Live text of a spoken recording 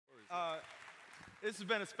This has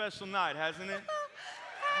been a special night, hasn't it?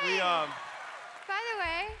 Hey. By the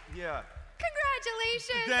way. Yeah.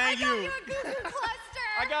 Congratulations. Thank you. I got you a goo-goo cluster.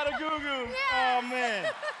 I got a goo-goo. Yeah. Oh, man.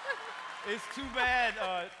 It's too bad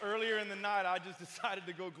earlier in the night I just decided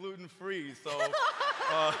to go gluten-free, so.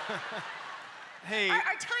 Hey. Our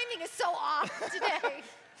timing is so off today.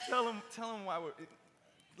 Tell them why we're.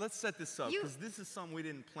 Let's set this up, because this is something we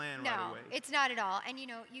didn't plan right away. No, it's not at all. And you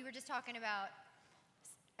know, you were just talking about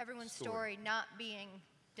everyone's story not being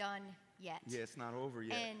done yet. Yeah, it's not over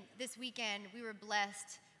yet. And this weekend, we were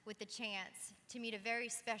blessed with the chance to meet a very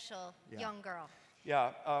special young girl.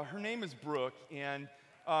 Yeah, her name is Brooke, and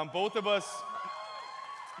both of us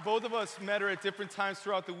met her at different times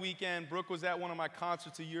throughout the weekend. Brooke was at one of my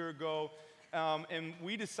concerts a year ago. And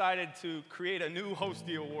we decided to create a new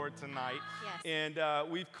Hostie Award tonight. Yes. And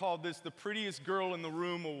we've called this the Prettiest Girl in the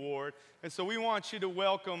Room Award. And so we want you to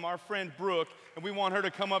welcome our friend Brooke, and we want her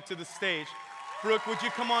to come up to the stage. Brooke, would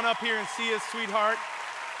you come on up here and see us, sweetheart?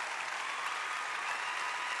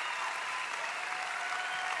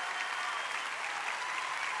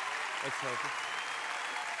 Let's help you.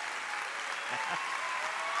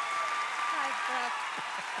 Hi, Brooke.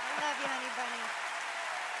 I love you, honey bunny.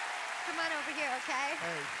 Come on over here, okay?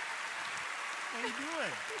 Hey. How you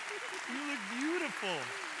doing? You look beautiful.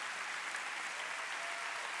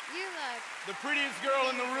 You look the prettiest girl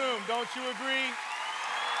in the room, don't you agree?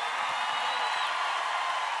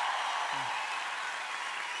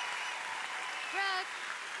 Brooke,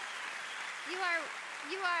 you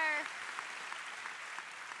are,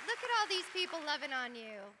 look at all these people loving on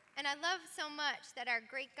you. And I love so much that our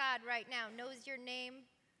great God right now knows your name,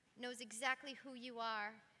 knows exactly who you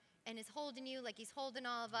are, and is holding you like he's holding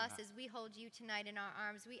all of us as we hold you tonight in our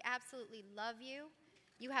arms. We absolutely love you.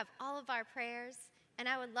 You have all of our prayers. And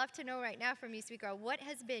I would love to know right now from you, sweet girl, what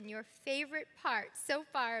has been your favorite part so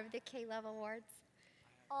far of the K-Love Awards?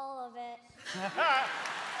 All of it.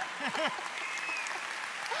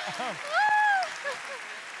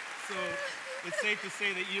 So it's safe to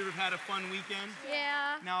say that you've had a fun weekend?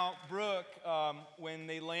 Yeah. Now, Brooke, when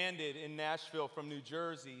they landed in Nashville from New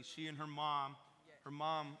Jersey, she and her mom,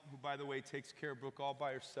 who, by the way, takes care of Brooke all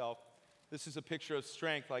by herself, this is a picture of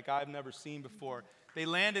strength like I've never seen before. They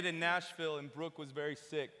landed in Nashville, and Brooke was very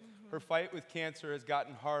sick. Her fight with cancer has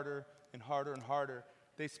gotten harder and harder and harder.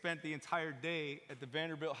 They spent the entire day at the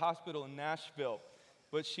Vanderbilt Hospital in Nashville,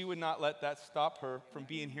 but she would not let that stop her from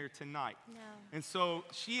being here tonight. No. And so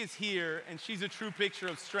she is here, and she's a true picture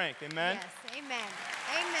of strength. Amen? Yes, amen.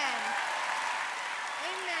 Amen.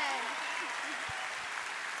 Amen.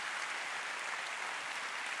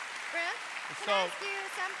 Brooke, can I ask you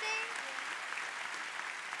something?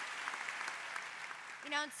 You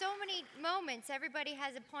know, in so many moments, everybody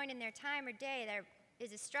has a point in their time or day there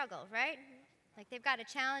is a struggle, right? Like they've got a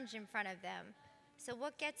challenge in front of them. So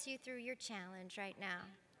what gets you through your challenge right now?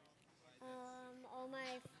 All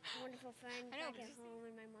my wonderful friends back at home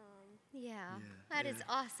and my mom. Yeah, that is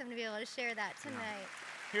awesome to be able to share that tonight.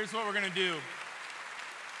 Here's what we're going to do.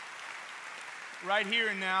 Right here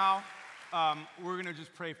and now, we're going to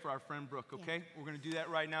just pray for our friend Brooke, okay? Yeah. We're going to do that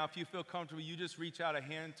right now. If you feel comfortable, you just reach out a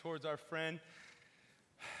hand towards our friend.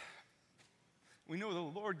 We know the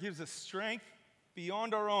Lord gives us strength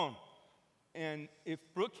beyond our own. And if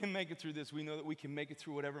Brooke can make it through this, we know that we can make it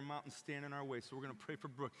through whatever mountains stand in our way. So we're going to pray for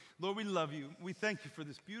Brooke. Lord, we love you. We thank you for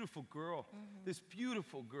this beautiful girl, this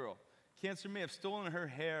beautiful girl. Cancer may have stolen her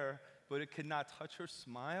hair, but it could not touch her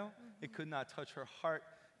smile. It could not touch her heart.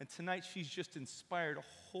 And tonight she's just inspired a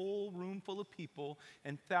whole room full of people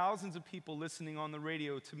and thousands of people listening on the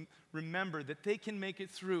radio to remember that they can make it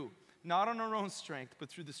through, not on our own strength, but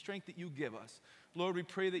through the strength that you give us. Lord, we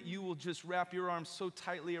pray that you will just wrap your arms so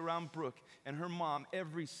tightly around Brooke and her mom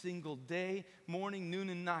every single day, morning, noon,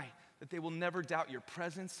 and night, that they will never doubt your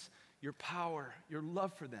presence, your power, your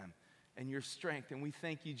love for them, and your strength. And we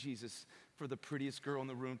thank you, Jesus, for the prettiest girl in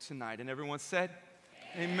the room tonight. And everyone said,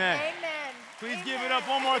 amen. Amen. Please amen. give it up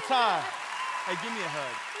one more time. Hey, give me a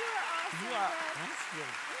hug. You are awesome. That's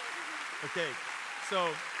good. Okay,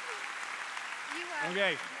 so. You are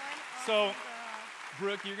okay, one awesome girl.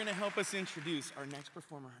 Brooke, you're going to help us introduce our next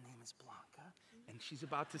performer. Her name is Blanca, and she's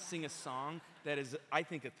about to sing a song that is, I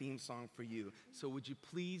think, a theme song for you. So would you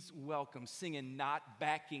please welcome, singing Not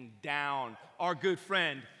Backing Down, our good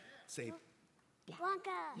friend, say, Blanca.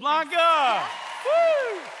 Blanca!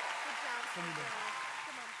 Woo! Good job.